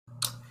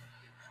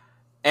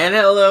And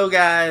hello,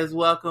 guys.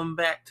 Welcome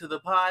back to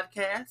the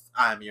podcast.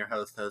 I'm your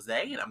host,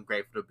 Jose, and I'm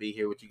grateful to be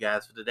here with you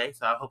guys for today.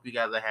 So I hope you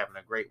guys are having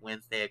a great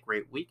Wednesday, a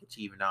great week,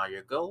 achieving all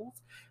your goals.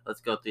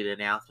 Let's go through the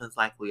announcements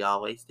like we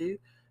always do.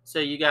 So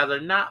you guys are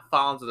not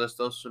following the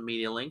social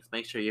media links.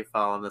 Make sure you're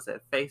following us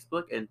at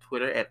Facebook and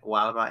Twitter at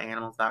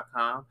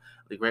wildaboutAnimals.com.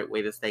 A great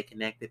way to stay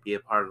connected, be a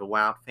part of the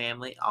Wild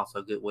family. Also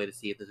a good way to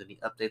see if there's any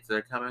updates that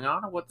are coming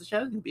on or what the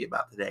show's going to be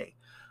about today.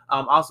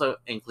 Also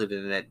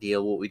included in that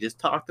deal, what we just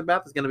talked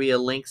about, there's going to be a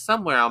link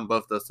somewhere on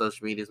both those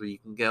social medias where you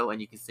can go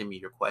and you can send me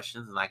your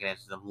questions and I can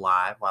answer them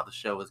live while the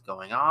show is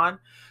going on.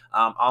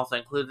 Also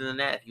included in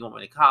that, if you want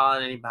me to call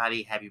out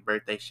anybody, happy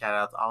birthday, shout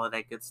outs, all of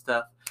that good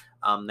stuff.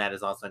 That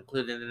is also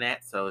included in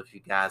that. So if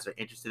you guys are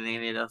interested in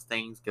any of those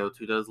things, go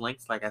to those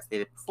links, like I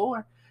stated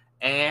before.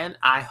 And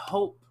I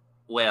hope,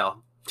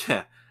 well,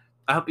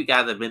 I hope you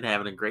guys have been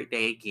having a great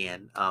day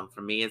again.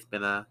 For me, it's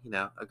been a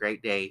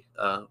great day.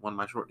 One of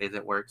my short days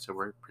at work, so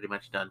we're pretty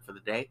much done for the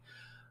day.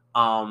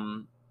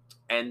 Um,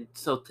 and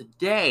so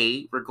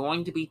today we're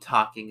going to be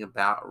talking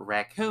about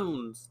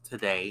raccoons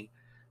today.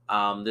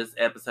 This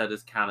episode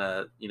is kind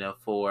of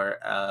for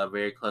a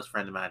very close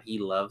friend of mine. He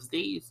loves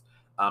these.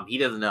 He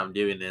doesn't know I'm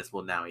doing this.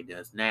 Well, now he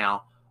does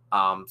now.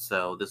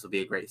 So this will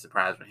be a great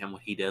surprise for him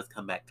when he does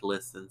come back to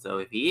listen. So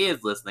if he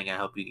is listening, I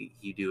hope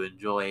you do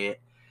enjoy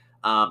it.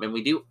 And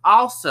we do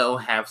also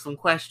have some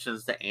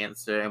questions to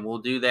answer, and we'll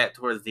do that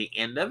towards the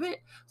end of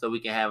it so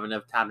we can have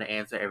enough time to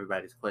answer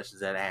everybody's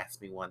questions that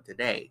asked me one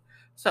today.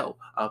 So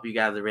I hope you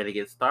guys are ready to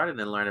get started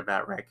and learn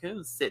about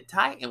raccoons. Sit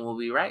tight, and we'll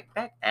be right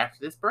back after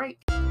this break.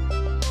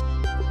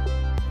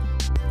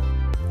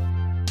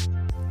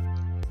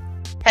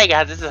 Hey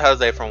guys, this is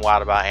Jose from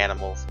Wild About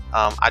Animals.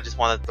 I just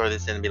want to throw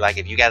this in and be like,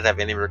 if you guys have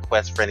any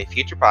requests for any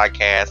future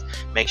podcasts,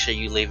 make sure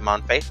you leave them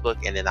on Facebook,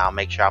 and then I'll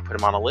make sure I'll put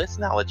them on a list,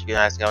 and I'll let you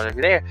guys go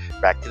over there.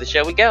 Back to the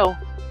show we go.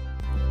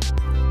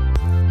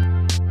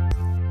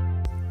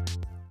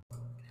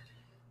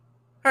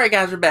 All right,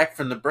 guys, we're back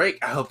from the break.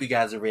 I hope you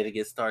guys are ready to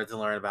get started to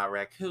learn about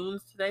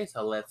raccoons today.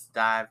 So let's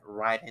dive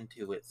right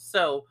into it.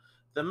 So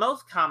the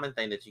most common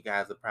thing that you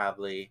guys are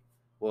probably,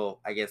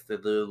 well, I guess the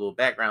little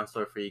background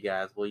story for you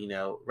guys.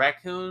 Well,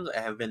 raccoons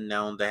have been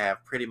known to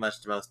have pretty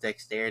much the most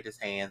dexterous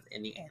hands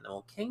in the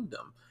animal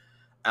kingdom.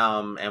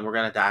 And we're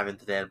gonna dive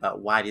into that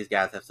about why these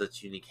guys have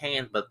such unique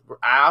hands. But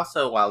I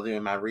also, while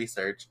doing my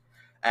research,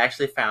 I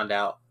actually found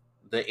out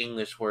the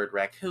English word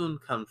raccoon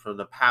comes from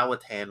the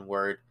Powhatan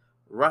word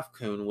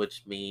roughcoon,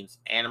 which means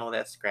animal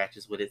that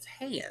scratches with its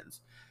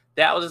hands.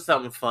 That was just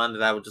something fun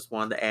that I would just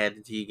wanted to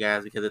add to you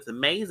guys because it's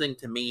amazing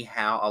to me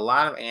how a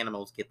lot of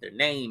animals get their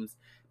names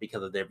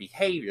because of their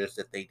behaviors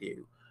that they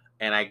do.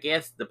 And I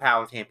guess the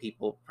Powhatan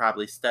people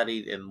probably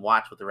studied and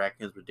watched what the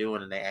raccoons were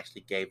doing, and they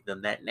actually gave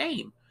them that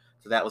name.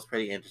 So that was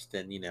pretty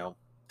interesting,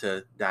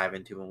 to dive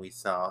into when we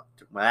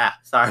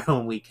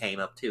when we came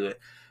up to it.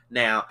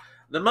 Now,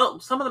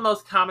 some of the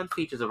most common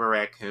features of a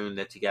raccoon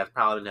that you guys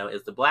probably know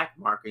is the black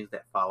markings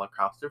that fall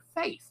across their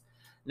face.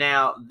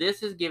 Now, this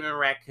has given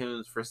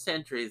raccoons for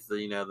centuries,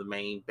 the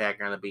main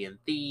background of being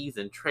thieves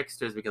and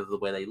tricksters because of the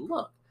way they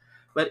look.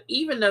 But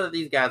even though that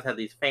these guys have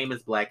these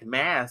famous black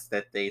masks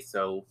that they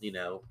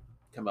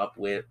come up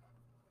with,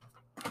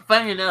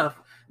 funny enough,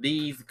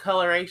 these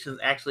colorations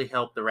actually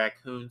help the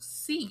raccoons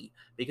see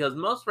because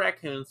most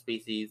raccoon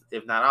species,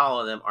 if not all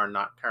of them, are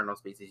nocturnal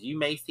species. You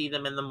may see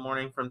them in the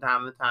morning from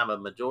time to time,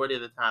 but majority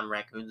of the time,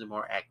 raccoons are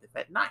more active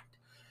at night.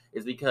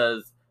 Is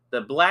because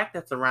the black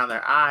that's around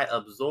their eye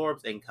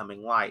absorbs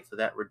incoming light, so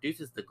that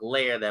reduces the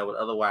glare that would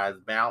otherwise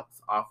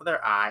bounce off of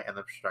their eye and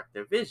obstruct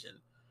their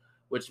vision.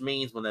 Which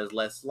means when there's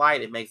less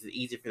light, it makes it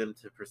easier for them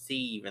to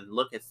perceive and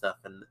look at stuff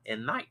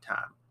in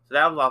nighttime. So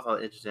that was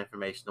also interesting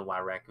information on why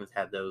raccoons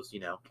have those,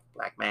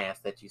 black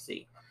masks that you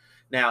see.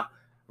 Now,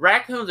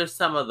 raccoons are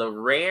some of the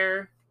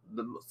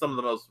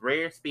most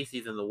rare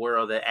species in the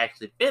world that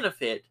actually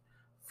benefit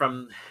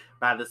from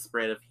by the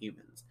spread of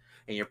humans.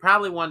 And you're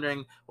probably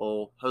wondering,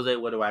 well, Jose,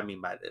 what do I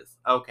mean by this?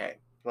 Okay,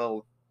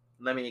 well,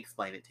 let me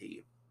explain it to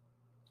you.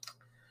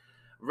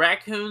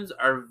 Raccoons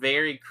are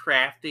very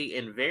crafty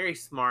and very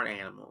smart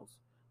animals.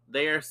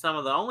 They are some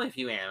of the only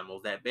few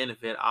animals that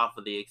benefit off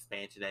of the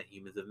expansion that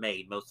humans have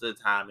made. Most of the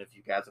time, if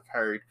you guys have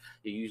heard,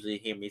 you usually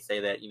hear me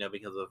say that,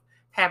 because of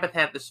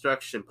habitat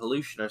destruction,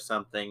 pollution, or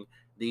something,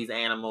 these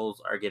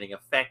animals are getting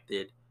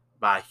affected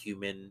by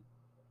human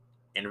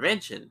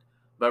intervention.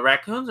 But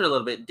raccoons are a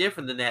little bit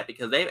different than that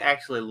because they've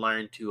actually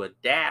learned to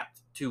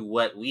adapt to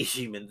what we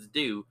humans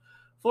do.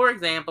 For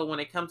example, when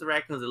it comes to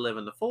raccoons that live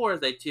in the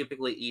forest, they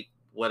typically eat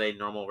what a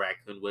normal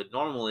raccoon would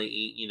normally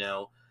eat,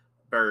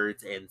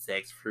 birds,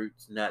 insects,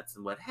 fruits, nuts,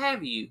 and what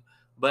have you.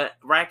 But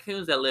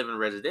raccoons that live in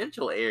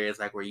residential areas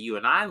like where you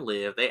and I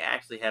live, they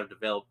actually have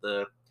developed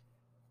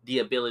the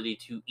ability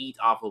to eat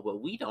off of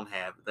what we don't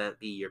have. That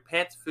be your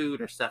pet's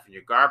food or stuff in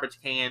your garbage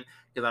can.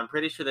 Because I'm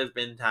pretty sure there's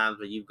been times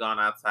where you've gone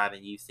outside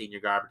and you've seen your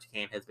garbage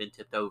can has been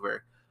tipped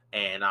over.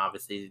 And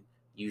obviously,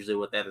 usually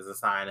what that is a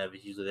sign of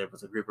is usually there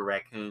was a group of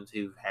raccoons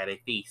who've had a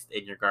feast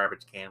in your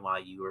garbage can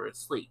while you were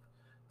asleep.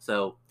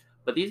 So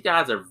But these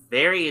guys are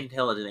very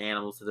intelligent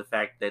animals to the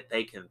fact that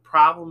they can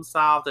problem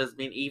solve. There's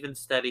been even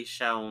studies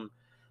shown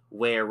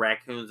where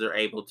raccoons are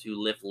able to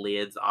lift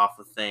lids off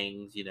of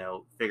things,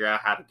 figure out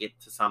how to get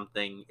to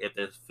something if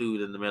there's food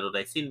in the middle.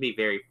 They seem to be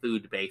very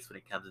food based when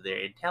it comes to their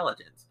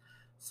intelligence.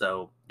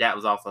 So that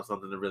was also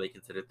something to really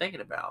consider thinking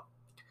about.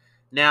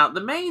 Now,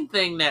 the main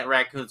thing that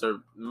raccoons are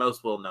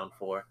most well known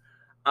for,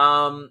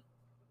 um,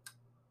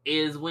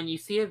 is when you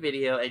see a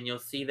video and you'll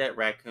see that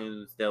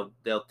raccoons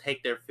they'll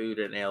take their food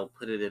and they'll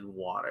put it in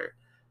water.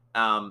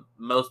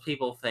 Most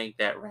people think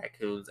that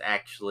raccoons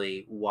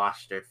actually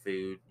wash their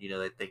food.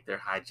 They think they're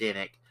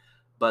hygienic,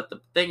 but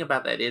the thing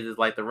about that is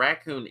like the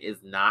raccoon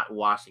is not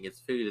washing its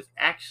food. It's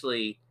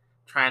actually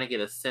trying to get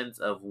a sense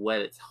of what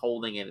it's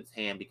holding in its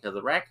hand because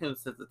a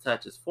raccoon's sense of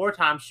touch is 4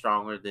 times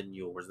stronger than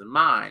yours and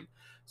mine.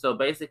 So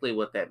basically,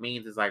 what that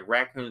means is like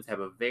raccoons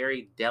have a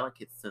very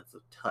delicate sense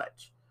of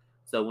touch.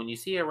 So when you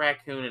see a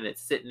raccoon and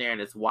it's sitting there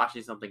and it's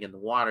washing something in the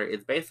water,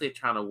 it's basically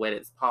trying to wet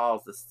its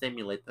paws to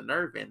stimulate the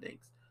nerve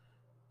endings.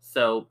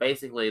 So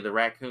basically, the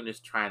raccoon is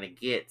trying to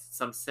get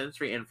some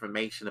sensory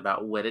information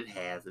about what it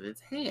has in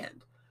its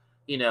hand.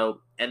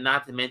 And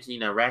not to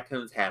mention,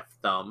 raccoons have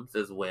thumbs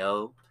as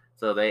well.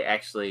 So they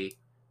actually,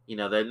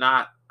 they're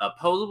not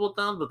opposable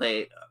thumbs, but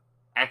they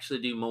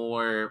actually do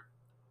more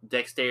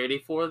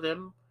dexterity for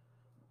them.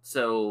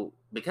 So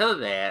because of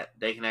that,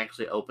 they can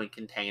actually open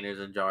containers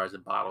and jars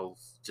and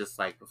bottles just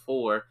like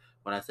before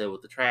when I said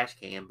with the trash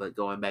can, but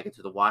going back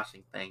into the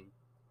washing thing.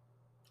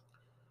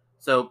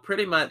 So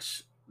pretty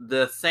much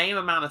the same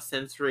amount of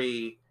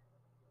sensory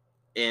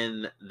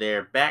in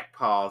their back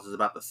paws is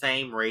about the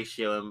same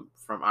ratio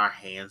from our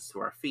hands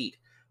to our feet.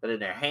 But in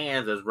their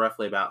hands, there's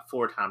roughly about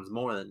 4 times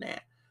more than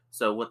that.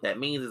 So what that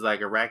means is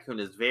like a raccoon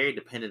is very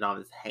dependent on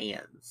his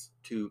hands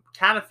to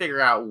kind of figure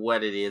out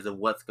what it is and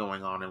what's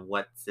going on and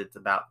what's it's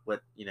about,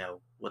 what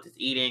it's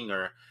eating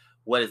or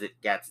what is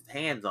it got its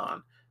hands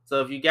on.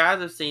 So if you guys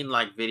have seen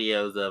like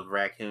videos of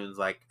raccoons,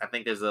 like I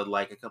think there's a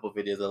couple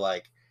videos of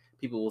like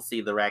people will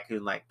see the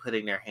raccoon like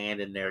putting their hand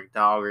in their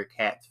dog or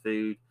cat's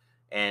food,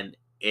 and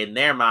in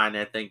their mind,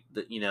 I think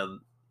that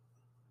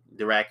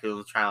the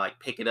raccoon's trying to like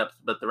pick it up,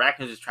 but the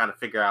raccoon's just trying to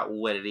figure out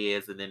what it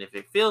is, and then if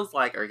it feels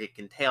like or it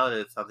can tell that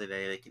it's something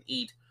that they can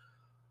eat,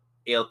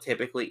 it'll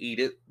typically eat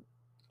it.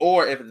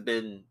 Or if it's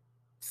been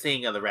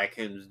seeing other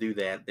raccoons do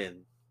that,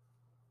 then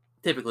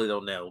typically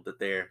they'll know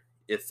that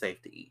it's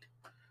safe to eat.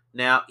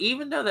 Now,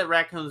 even though that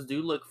raccoons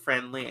do look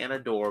friendly and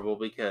adorable,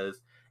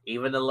 because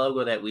even the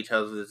logo that we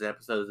chose for this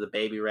episode is a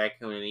baby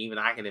raccoon, and even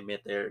I can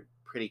admit they're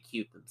pretty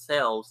cute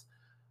themselves.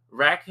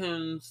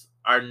 Raccoons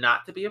are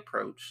not to be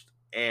approached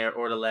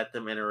or to let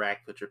them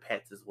interact with your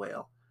pets as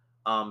well.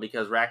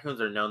 Because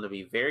raccoons are known to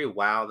be very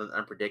wild and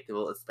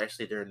unpredictable,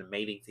 especially during the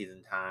mating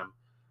season time.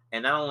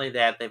 And not only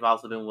that, they've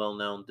also been well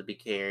known to be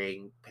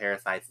carrying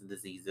parasites and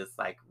diseases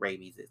like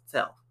rabies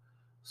itself.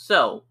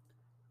 So,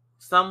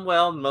 some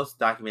most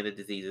documented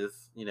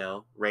diseases,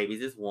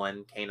 rabies is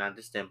one, canine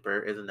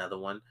distemper is another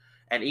one,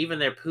 and even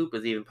their poop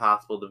is even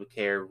possible to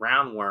carry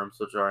roundworms,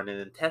 which are an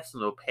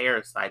intestinal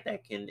parasite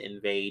that can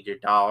invade your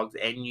dogs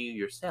and you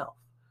yourself.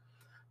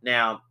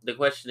 Now, the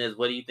question is,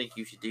 what do you think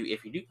you should do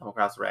if you do come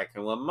across a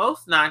raccoon? Well,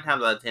 most 9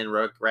 times out of 10,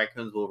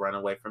 raccoons will run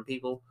away from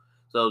people.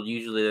 So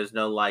usually there's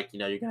no you're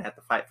going to have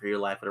to fight for your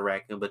life with a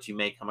raccoon, but you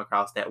may come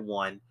across that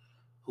one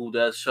who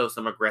does show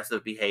some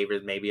aggressive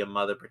behaviors, maybe a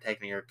mother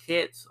protecting her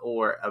kids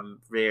or a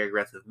very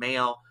aggressive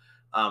male.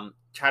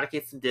 Try to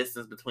get some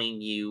distance between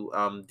you.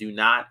 Do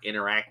not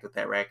interact with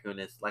that raccoon.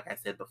 It's like I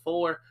said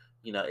before,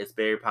 it's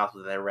very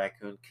possible that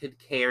raccoon could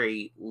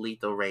carry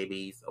lethal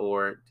rabies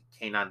or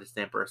canine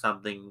distemper or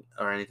something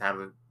or any type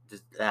of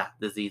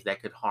disease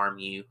that could harm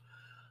you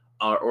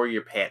or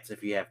your pets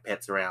if you have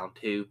pets around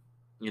too.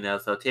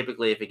 So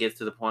typically if it gets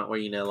to the point where,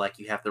 like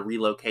you have to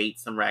relocate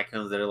some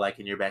raccoons that are like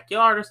in your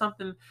backyard or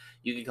something,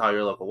 you can call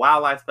your local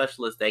wildlife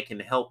specialist. They can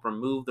help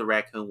remove the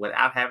raccoon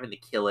without having to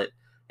kill it,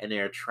 and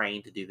they're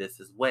trained to do this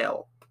as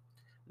well.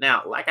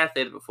 Now, like I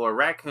said before,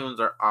 raccoons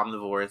are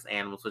omnivorous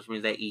animals, which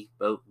means they eat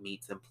both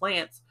meats and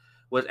plants,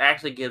 which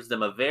actually gives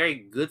them a very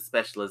good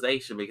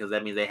specialization because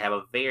that means they have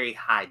a very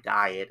high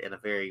diet and a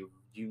very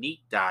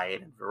unique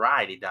diet and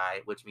variety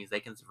diet, which means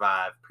they can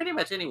survive pretty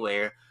much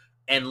anywhere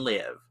and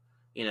live.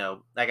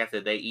 Like I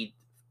said, they eat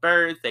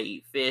birds, they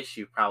eat fish.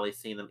 You've probably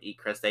seen them eat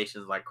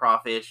crustaceans like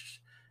crawfish.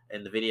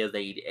 In the videos,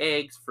 they eat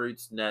eggs,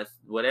 fruits, nuts,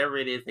 whatever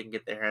it is they can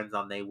get their hands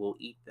on, they will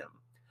eat them.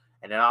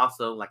 And it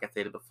also, like I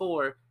said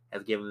before,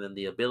 has given them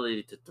the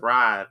ability to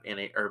thrive in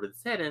an urban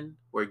setting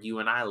where you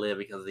and I live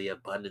because of the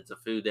abundance of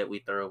food that we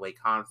throw away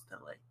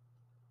constantly.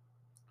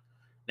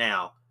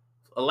 Now,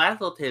 a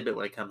last little tidbit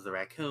when it comes to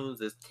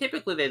raccoons is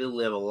typically they do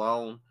live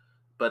alone,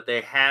 but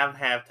they have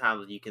times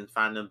when you can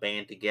find them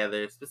band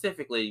together,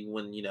 specifically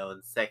when,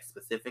 in sex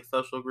specific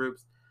social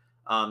groups.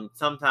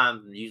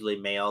 Sometimes, usually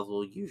males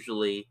will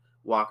usually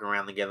walk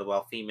around together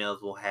while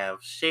females will have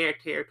shared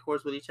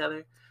territories with each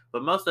other.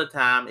 But most of the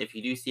time, if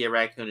you do see a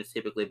raccoon, it's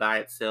typically by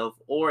itself,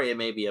 or it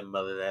may be a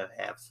mother that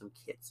have some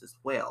kids as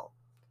well.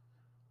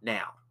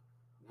 Now,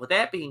 with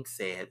that being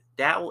said,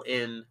 that will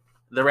end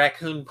the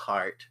raccoon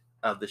part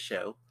of the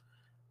show.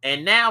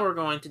 And now we're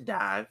going to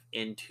dive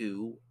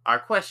into our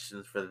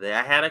questions for the day.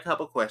 I had a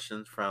couple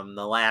questions from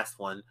the last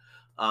one.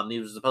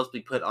 These were supposed to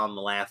be put on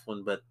the last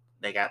one, but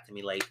they got to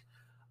me late.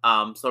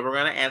 So we're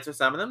going to answer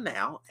some of them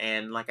now.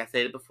 And like I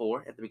said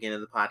before at the beginning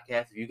of the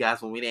podcast, if you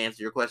guys want me to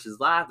answer your questions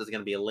live, there's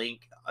going to be a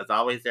link, as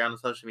always, there on the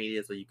social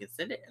media, so you can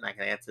send it and I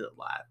can answer it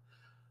live.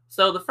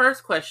 So the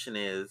first question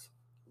is,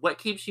 what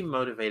keeps you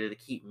motivated to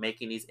keep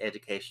making these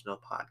educational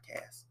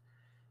podcasts?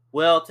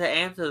 Well, to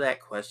answer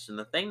that question,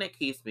 the thing that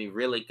keeps me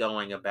really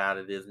going about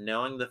it is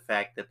knowing the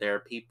fact that there are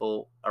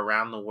people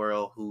around the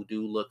world who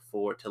do look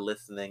forward to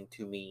listening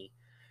to me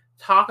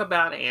talk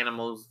about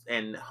animals,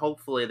 and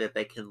hopefully that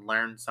they can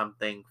learn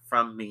something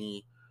from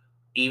me,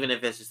 even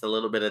if it's just a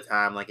little bit of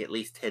time, like at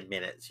least 10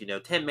 minutes.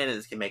 10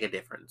 minutes can make a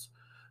difference.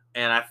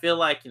 And I feel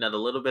like, the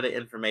little bit of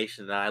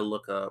information that I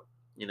look up,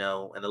 and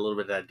a little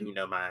bit that I do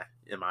know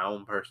in my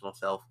own personal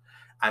self,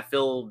 I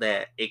feel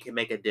that it can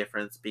make a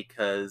difference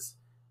because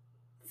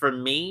for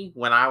me,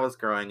 when I was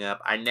growing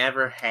up, I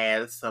never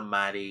had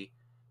somebody,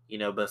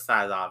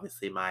 besides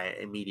obviously my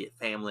immediate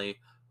family,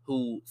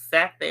 who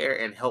sat there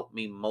and helped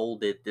me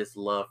molded this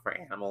love for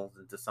animals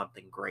into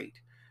something great.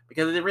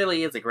 Because it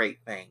really is a great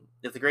thing.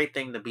 It's a great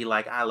thing to be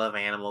like, I love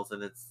animals,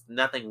 and it's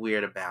nothing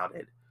weird about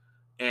it.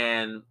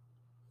 And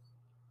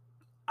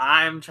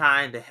I'm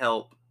trying to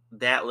help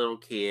that little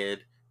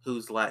kid who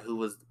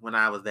was when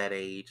I was that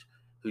age,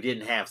 who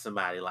didn't have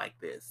somebody like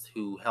this,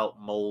 who helped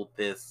mold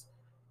this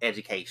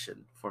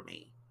education for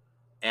me,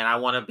 and I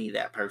want to be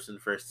that person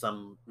for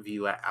some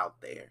viewer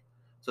out there.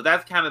 So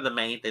that's kind of the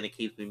main thing that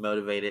keeps me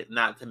motivated.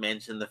 Not to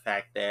mention the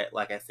fact that,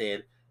 like I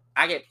said,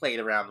 I get played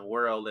around the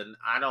world, and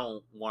I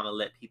don't want to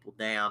let people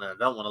down, and I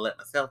don't want to let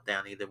myself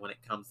down either when it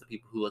comes to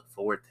people who look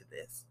forward to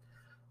this.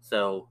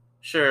 So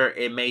sure,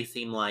 it may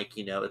seem like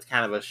it's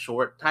kind of a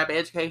short type of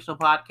educational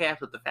podcast,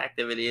 but the fact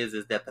of it is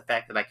that the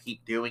fact that I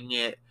keep doing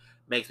it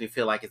makes me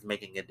feel like it's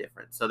making a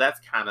difference. So that's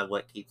kind of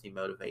what keeps me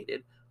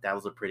motivated. That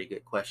was a pretty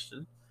good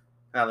question.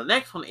 Now, the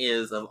next one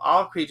is, of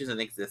all creatures in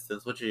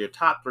existence, which are your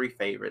top three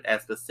favorite,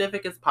 as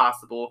specific as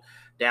possible,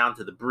 down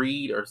to the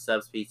breed or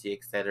subspecies,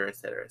 etc.,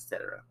 etc.,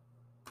 etc.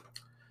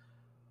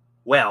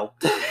 Well,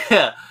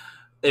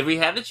 if we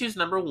had to choose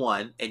number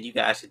one, and you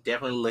guys should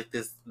definitely look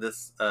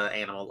this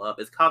animal up,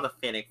 it's called the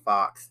fennec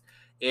fox.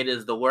 It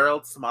is the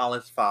world's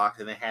smallest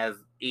fox, and it has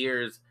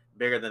ears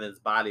bigger than its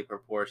body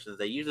proportions.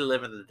 They usually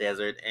live in the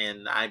desert,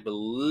 and I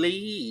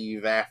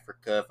believe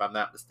Africa, if I'm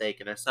not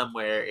mistaken, or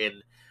somewhere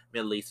in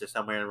Middle East or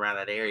somewhere around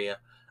that area.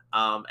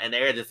 And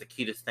they're just the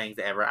cutest things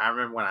ever. I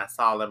remember when I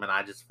saw them, and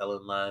I just fell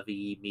in love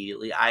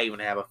immediately. I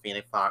even have a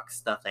fennec fox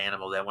stuffed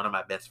animal that one of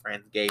my best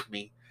friends gave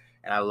me,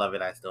 and I love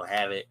it. I still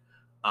have it.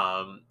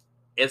 Um,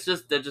 they're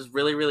just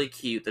really, really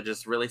cute. They're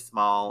just really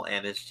small,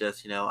 and it's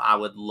just, I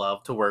would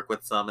love to work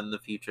with some in the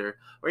future,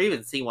 or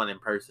even see one in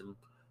person.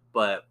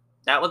 But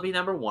that would be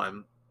number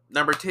one.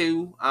 Number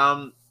two,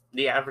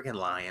 the African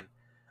lion.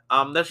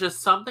 There's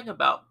just something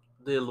about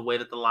the way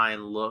that the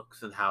lion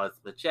looks and how it's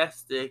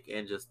majestic,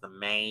 and just the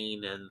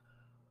mane and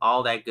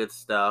all that good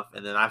stuff.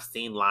 And then I've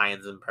seen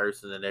lions in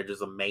person, and they're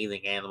just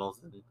amazing animals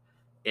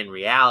in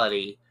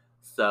reality.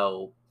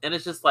 So, and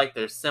it's just like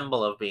their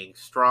symbol of being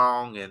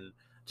strong, and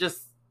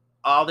just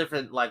all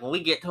different. Like when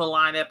we get to a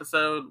lion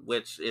episode,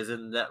 which is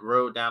in that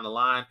road down the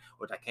line,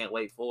 which I can't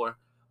wait for.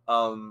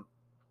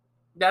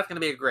 That's going to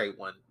be a great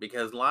one,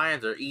 because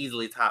lions are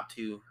easily top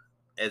two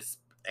as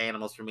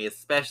animals for me,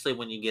 especially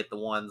when you get the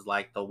ones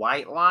like the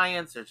white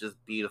lions. They're just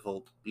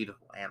beautiful,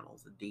 beautiful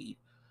animals indeed.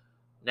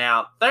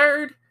 Now,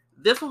 third,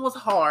 this one was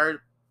hard,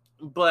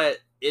 but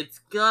it's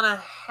gonna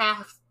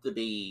have to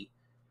be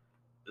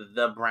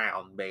the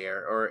brown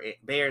bear, or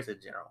bears in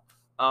general.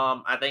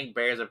 I think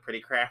bears are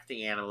pretty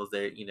crafty animals.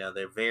 They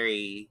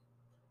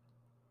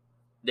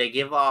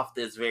give off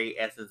this very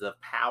essence of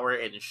power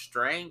and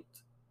strength,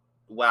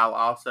 while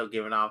also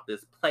giving off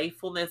this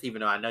playfulness, even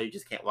though I know you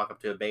just can't walk up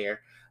to a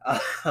bear.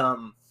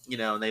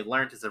 They've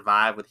learned to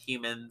survive with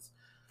humans.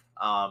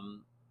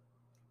 Um,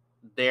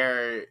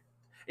 they're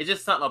it's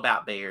just something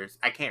about bears.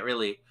 I can't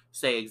really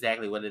say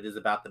exactly what it is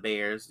about the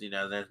bears.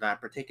 There's not a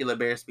particular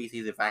bear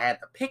species. If I had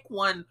to pick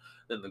one,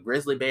 then the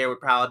grizzly bear would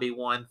probably be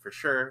one for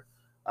sure.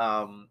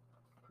 Um,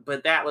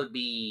 but that would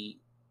be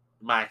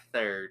my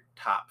third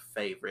top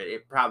favorite.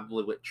 It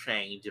probably would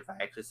change if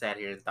I actually sat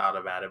here and thought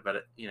about it,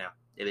 but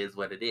it is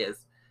what it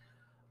is.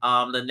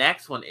 The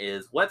next one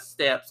is, what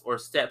steps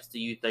do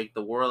you think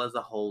the world as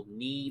a whole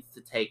needs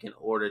to take in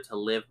order to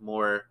live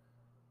more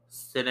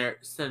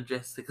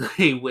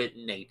synergistically with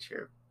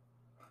nature?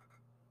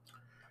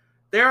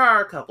 There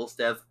are a couple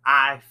steps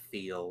I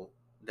feel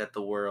that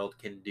the world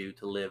can do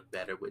to live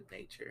better with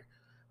nature.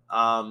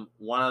 One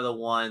of the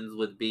ones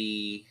would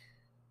be,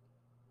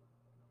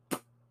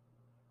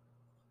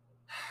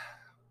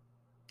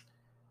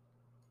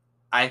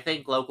 I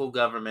think local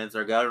governments,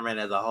 or government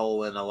as a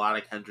whole in a lot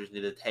of countries,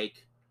 need to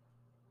take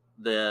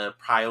the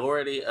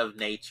priority of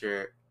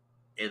nature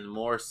in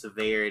more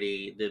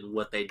severity than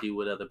what they do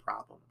with other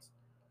problems.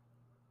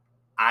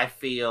 I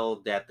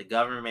feel that the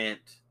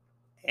government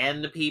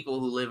and the people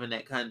who live in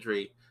that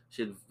country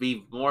should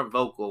be more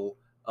vocal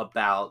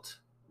about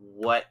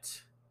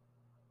what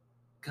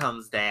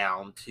comes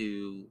down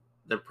to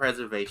the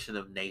preservation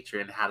of nature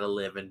and how to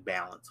live in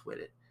balance with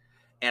it.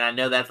 And I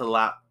know that's a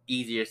lot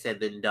easier said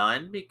than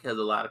done because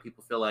a lot of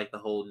people feel like the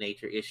whole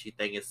nature issue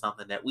thing is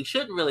something that we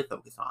shouldn't really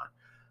focus on.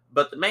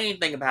 But the main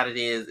thing about it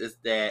is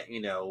that,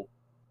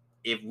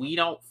 if we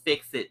don't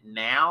fix it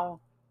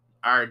now,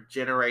 our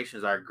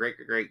generations, our great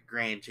great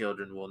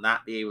grandchildren will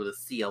not be able to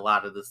see a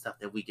lot of the stuff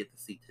that we get to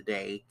see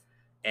today.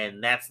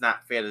 And that's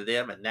not fair to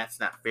them, and that's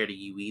not fair to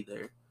you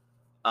either.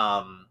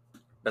 Um,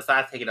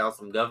 Besides taking on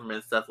some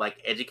government stuff, like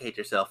educate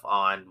yourself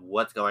on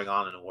what's going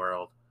on in the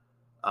world.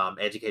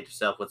 Educate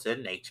yourself what's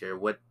in nature,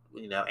 what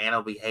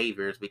animal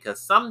behaviors,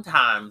 because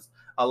sometimes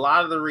a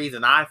lot of the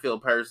reason I feel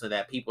personally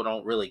that people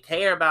don't really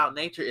care about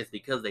nature is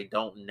because they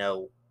don't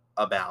know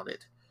about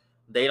it.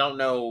 They don't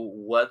know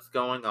what's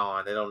going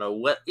on. They don't know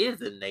what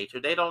is in nature.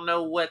 They don't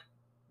know what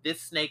this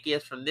snake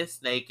is from this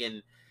snake,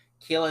 and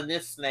killing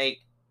this snake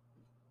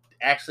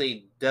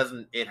actually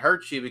doesn't it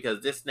hurt you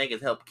because this snake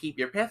has helped keep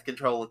your pest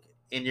control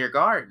in your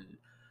garden.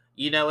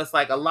 It's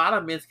like a lot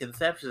of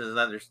misconceptions and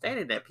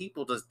understanding that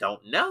people just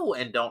don't know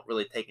and don't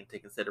really take into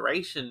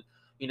consideration,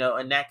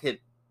 and that could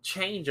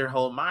change your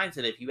whole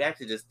mindset if you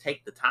actually just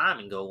take the time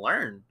and go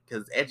learn,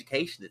 because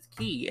education is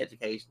key.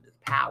 Education is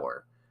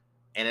power.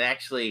 And it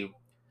actually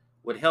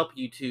would help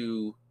you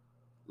to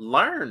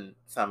learn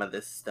some of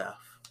this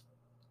stuff.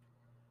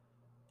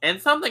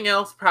 And something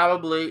else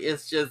probably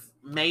is just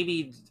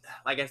maybe,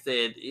 like I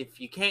said, if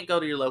you can't go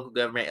to your local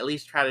government, at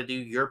least try to do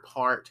your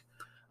part.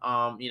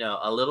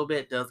 A little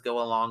bit does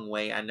go a long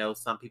way. I know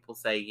some people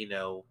say,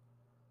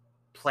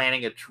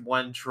 planting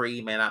one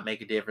tree may not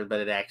make a difference, but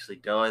it actually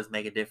does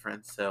make a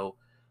difference. So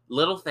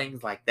little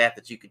things like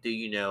that you could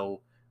do.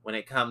 When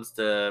it comes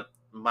to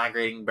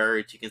migrating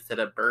birds, you can set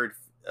up bird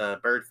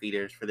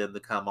feeders for them to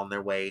come on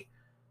their way,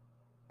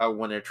 or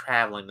when they're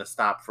traveling to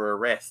stop for a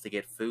rest to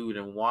get food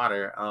and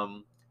water.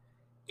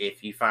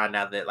 If you find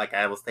out that, like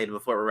I was stating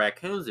before with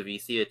raccoons, if you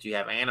see that you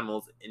have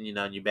animals in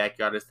your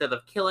backyard, instead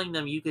of killing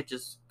them, you could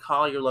just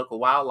call your local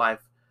wildlife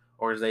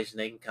organization.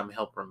 They can come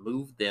help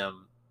remove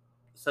them,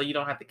 so you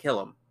don't have to kill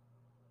them.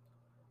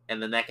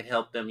 And then that can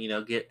help them,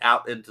 get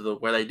out into the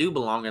where they do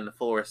belong in the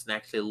forest and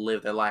actually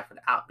live their life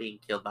without being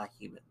killed by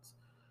humans.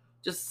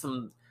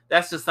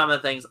 That's just some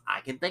of the things I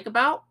can think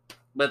about.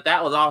 But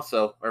that was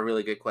also a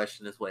really good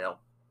question as well.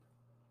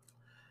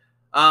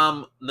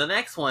 The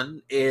next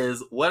one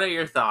is, what are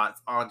your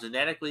thoughts on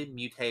genetically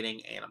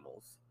mutating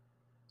animals?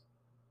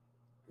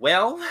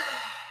 Well,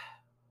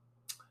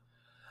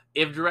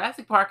 if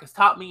Jurassic Park has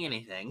taught me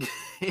anything,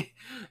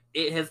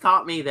 it has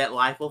taught me that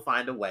life will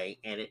find a way,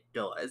 and it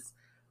does.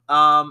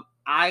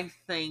 I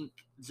think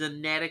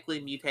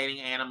genetically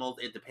mutating animals,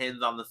 it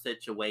depends on the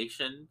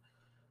situation.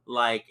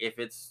 Like if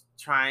it's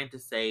trying to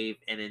save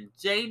an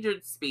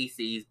endangered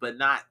species but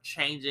not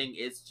changing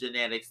its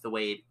genetics the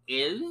way it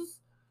is,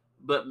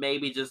 but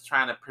maybe just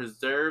trying to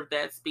preserve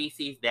that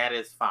species, that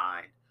is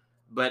fine.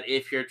 But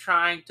if you're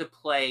trying to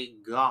play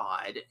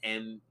God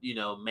and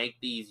make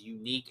these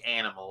unique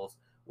animals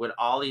with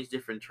all these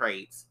different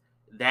traits,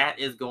 that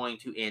is going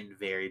to end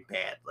very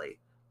badly.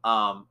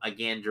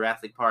 Again,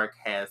 Jurassic Park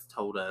has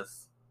told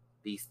us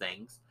these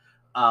things,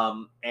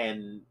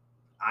 and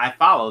I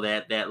follow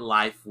that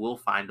life will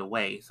find a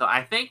way. So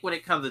I think when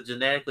it comes to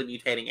genetically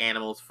mutating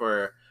animals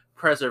for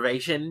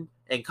preservation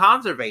and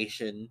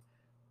conservation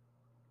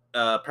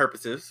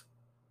purposes,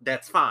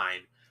 that's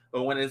fine.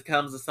 But when it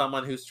comes to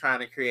someone who's trying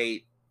to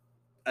create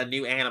a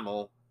new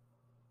animal,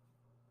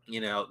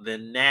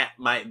 then that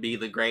might be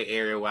the gray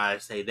area where I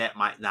say that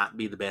might not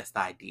be the best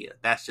idea.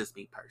 That's just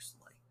me personally.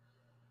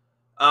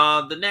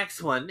 The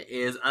next one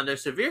is, under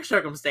severe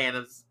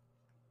circumstances,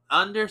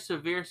 animals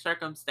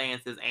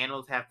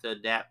have to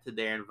adapt to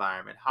their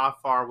environment. How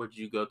far would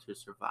you go to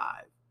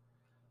survive?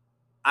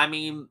 I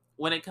mean,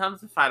 when it comes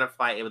to fight or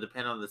flight, it would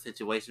depend on the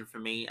situation for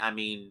me. I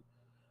mean,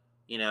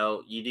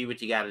 you do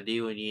what you got to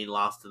do, and you ain't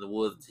lost in the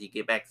woods until you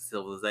get back to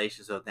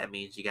civilization. So if that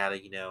means you got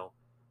to,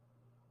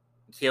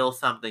 kill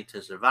something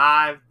to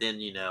survive,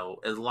 then,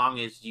 as long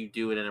as you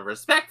do it in a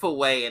respectful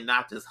way and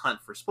not just hunt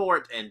for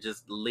sport and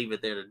just leave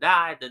it there to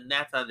die, then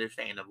that's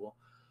understandable.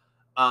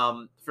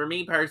 For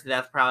me personally,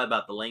 that's probably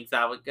about the lengths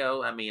I would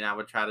go. I mean, I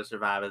would try to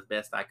survive as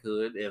best I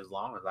could, as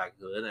long as I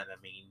could. And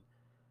I mean,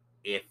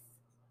 if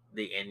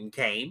the end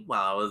came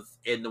while I was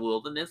in the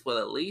wilderness, well,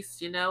 at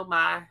least,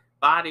 my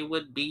body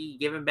would be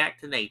given back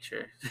to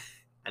nature.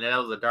 I know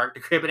that was a dark,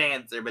 decrepit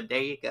answer, but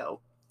there you go.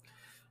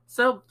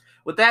 So,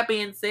 with that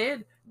being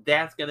said,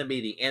 that's going to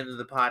be the end of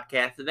the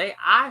podcast today.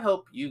 I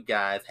hope you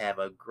guys have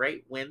a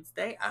great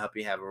Wednesday. I hope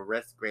you have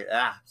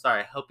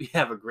I hope you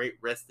have a great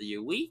rest of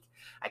your week.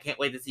 I can't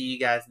wait to see you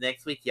guys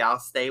next week. Y'all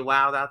stay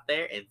wild out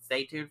there and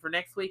stay tuned for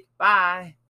next week. Bye.